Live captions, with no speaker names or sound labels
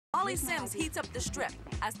Molly Sims heats up the Strip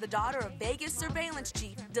as the daughter of Vegas surveillance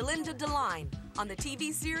chief Delinda DeLine on the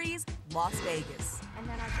TV series Las Vegas.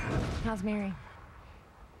 How's Mary?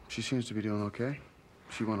 She seems to be doing okay.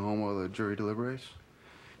 She went home while the jury deliberates,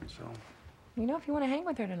 so... You know, if you want to hang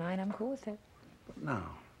with her tonight, I'm cool with it. No.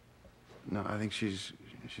 No, I think she's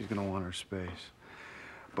gonna want her space.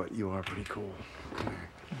 But you are pretty cool. Come here.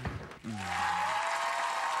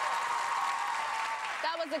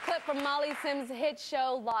 That was a clip from Molly Sims' hit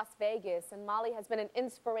show, Las Vegas. And Molly has been an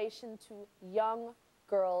inspiration to young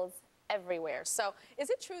girls everywhere. So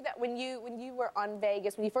is it true that when you were on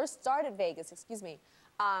Vegas, when you first started Vegas, excuse me,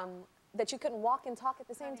 that you couldn't walk and talk at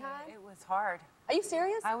the same time? It was hard. Are you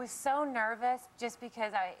serious? I was so nervous just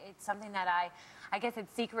because it's something that I guess had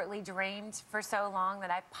secretly dreamed for so long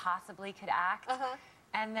that I possibly could act.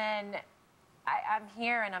 And then I'm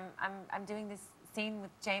here and I'm doing this scene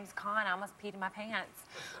with James Caan. I almost peed in my pants.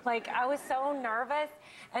 Like, I was so nervous.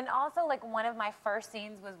 And also, like, one of my first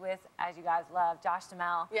scenes was with, as you guys love, Josh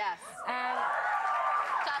Duhamel. Yes. And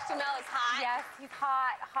Josh Duhamel is hot. yes, he's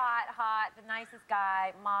hot, hot, hot, the nicest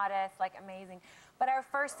guy, modest, like, amazing. But our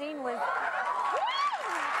first scene was...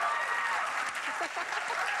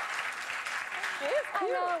 I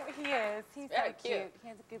know, he is. He's very so cute. He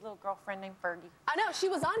has a good little girlfriend named Fergie. I know, she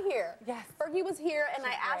was on here. Yes. Fergie was here, and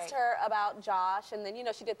She's I asked great. her about Josh, and then, you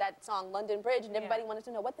know, she did that song, London Bridge, and everybody wanted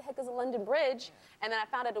to know, what the heck is a London Bridge? And then I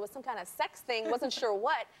found out it was some kind of sex thing, wasn't sure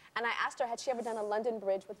what, and I asked her, had she ever done a London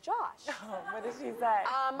Bridge with Josh? Oh, what did she say?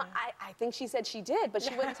 I think she said she did, but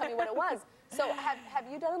she wouldn't tell me what it was. So have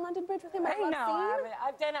you done a London Bridge with him? No,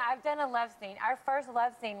 I've done a love scene. Our first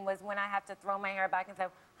love scene was when I have to throw my hair back and say,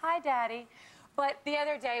 hi, Daddy. But the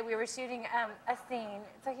other day we were shooting a scene.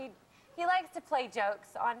 So he likes to play jokes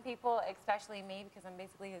on people, especially me, because I'm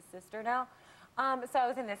basically his sister now. So I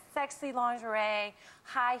was in this sexy lingerie,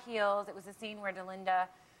 high heels. It was a scene where Delinda,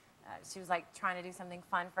 she was like trying to do something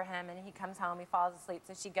fun for him, and he comes home, he falls asleep,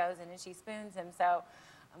 so she goes in and she spoons him. So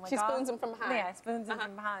I'm like, she spoons him from behind. Yeah, spoons him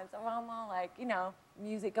from behind. So I'm all like, you know,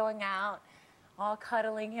 music going out, all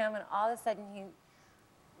cuddling him, and all of a sudden he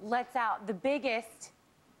lets out the biggest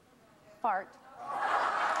fart.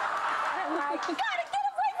 I'm like, you gotta get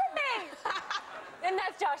away from me! And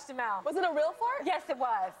that's Josh Duhamel. Was it a real fart? Yes, it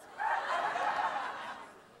was.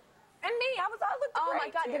 And me, I looked Oh great, my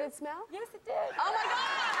God, too. did it smell? Yes, it did. Oh my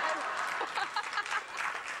God!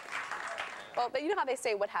 Well, but you know how they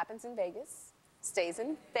say what happens in Vegas stays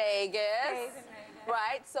in Vegas. Stays in Vegas.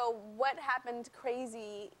 Right? So what happened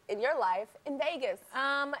crazy in your life in Vegas?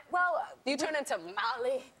 Well... You turn into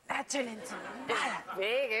Molly. I turn into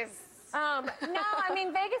Vegas. No, I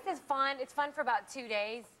mean, Vegas is fun. It's fun for about 2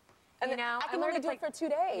 days. And you know, I can only do it for 2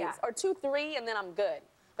 days. Yeah. Or 2, 3, and then I'm good.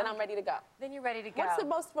 Then I'm ready to go. Then you're ready to go. What's the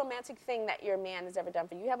most romantic thing that your man has ever done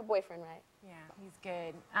for you? You have a boyfriend, right? Yeah, he's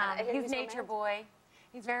good. I hear He's he's nature romantic. boy.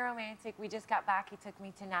 He's very romantic. We just got back. He took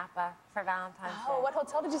me to Napa for Valentine's Day. Oh, what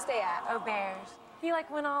hotel did you stay at? Auberge. He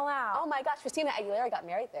like went all out. Oh my gosh, Christina Aguilera got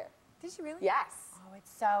married there. Did she really? Yes. Oh,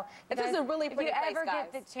 it's so... It is a really pretty place, If you ever guys.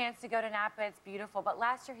 get the chance to go to Napa, it's beautiful. But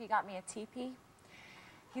last year he got me a teepee.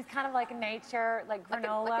 He's kind of like a nature, like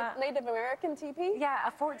granola. Like a Native American teepee? Yeah,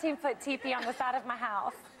 a 14-foot teepee on the side of my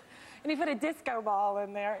house. And he put a disco ball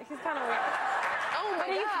in there. He's kind of weird. Oh my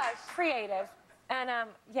gosh. He's creative. And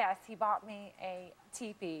yes, he bought me a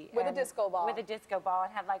teepee. With a disco ball. With a disco ball.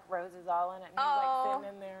 It had like roses all in it. And he was like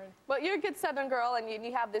sitting in there. Well, you're a good Southern girl, and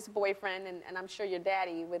you have this boyfriend, and I'm sure your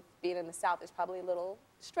daddy, with being in the South, is probably a little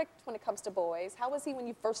strict when it comes to boys. How was he when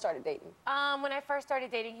you first started dating? When I first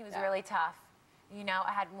started dating, he was really tough. You know,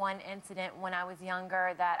 I had one incident when I was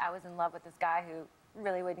younger that I was in love with this guy who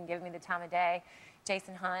really wouldn't give me the time of day,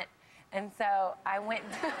 Jason Hunt. And so I went...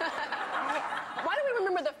 Why do we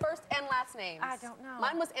remember the first and last names? I don't know.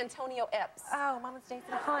 Mine was Antonio Epps. Oh, mine was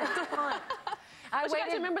Jason Hunt. But you have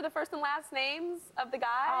to remember the first and last names of the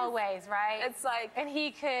guys? Always, right? It's like... And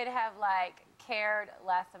he could have, like, cared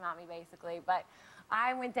less about me, basically. But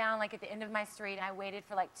I went down, like, at the end of my street, and I waited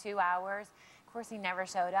for, like, 2 hours. Of course, he never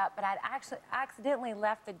showed up. But I'd actually accidentally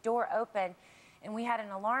left the door open, and we had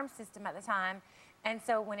an alarm system at the time. And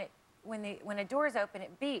so when the door's open,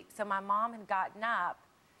 it beeps. So my mom had gotten up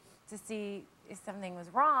to see if something was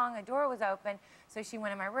wrong. The door was open, so she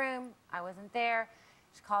went in my room. I wasn't there.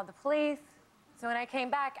 She called the police. So when I came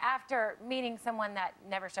back after meeting someone that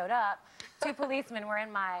never showed up, 2 policemen were in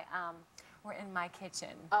my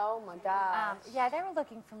kitchen. Oh my gosh. Yeah, they were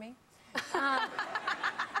looking for me.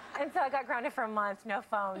 And so I got grounded for a month. No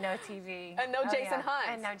phone, no TV. And no Jason Hunt.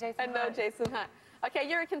 And no Jason Hunt. And no Jason Hunt. Okay,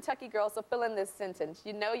 you're a Kentucky girl, so fill in this sentence.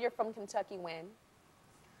 You know you're from Kentucky when?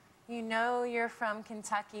 You know you're from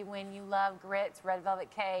Kentucky when you love grits, red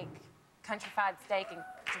velvet cake, country fried steak, and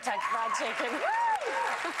to touch fried chicken.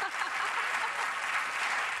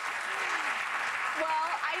 Well,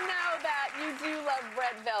 I know that you do love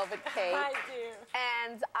red velvet cake. I do.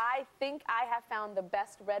 And I think I have found the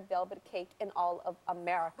best red velvet cake in all of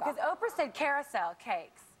America. Because Oprah said carousel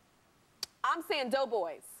cakes. I'm saying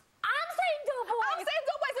Doughboys. I'm saying Doughboys. I'm saying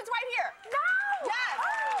Doughboys. It's right here. No! Yes.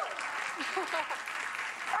 Oh.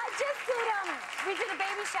 I just did, we did a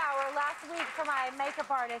baby shower last week for my makeup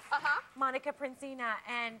artist, Monica Princina,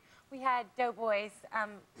 and we had Doughboys.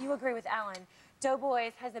 You agree with Ellen.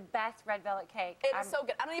 Doughboys has the best red velvet cake. It is so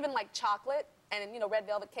good. I don't even like chocolate, and you know, red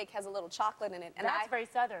velvet cake has a little chocolate in it. And that's very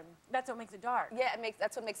Southern. That's what makes it dark. Yeah,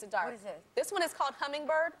 that's what makes it dark. What is it? This one is called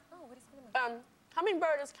Hummingbird. Oh, what is Hummingbird?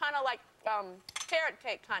 Hummingbird is kind of like carrot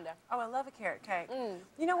cake, kind of. Oh, I love a carrot cake.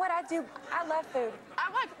 You know what I do? I love food.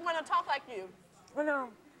 I like when I talk like you. I know,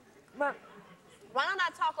 but why don't I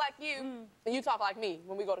talk like you and you talk like me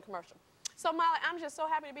when we go to commercial? So, Molly, I'm just so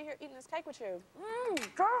happy to be here eating this cake with you.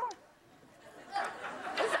 Girl.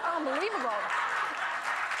 This is unbelievable.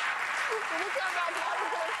 When we come back,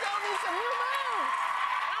 I'm going to show me some new moves.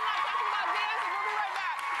 I'm not talking about dancing. We'll be right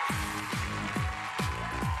back.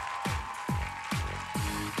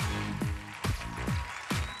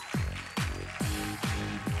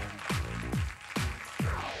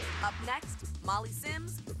 Up next, Molly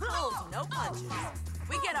Sims pulls no punches.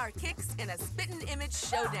 We get our kicks in a spittin' image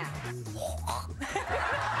showdown.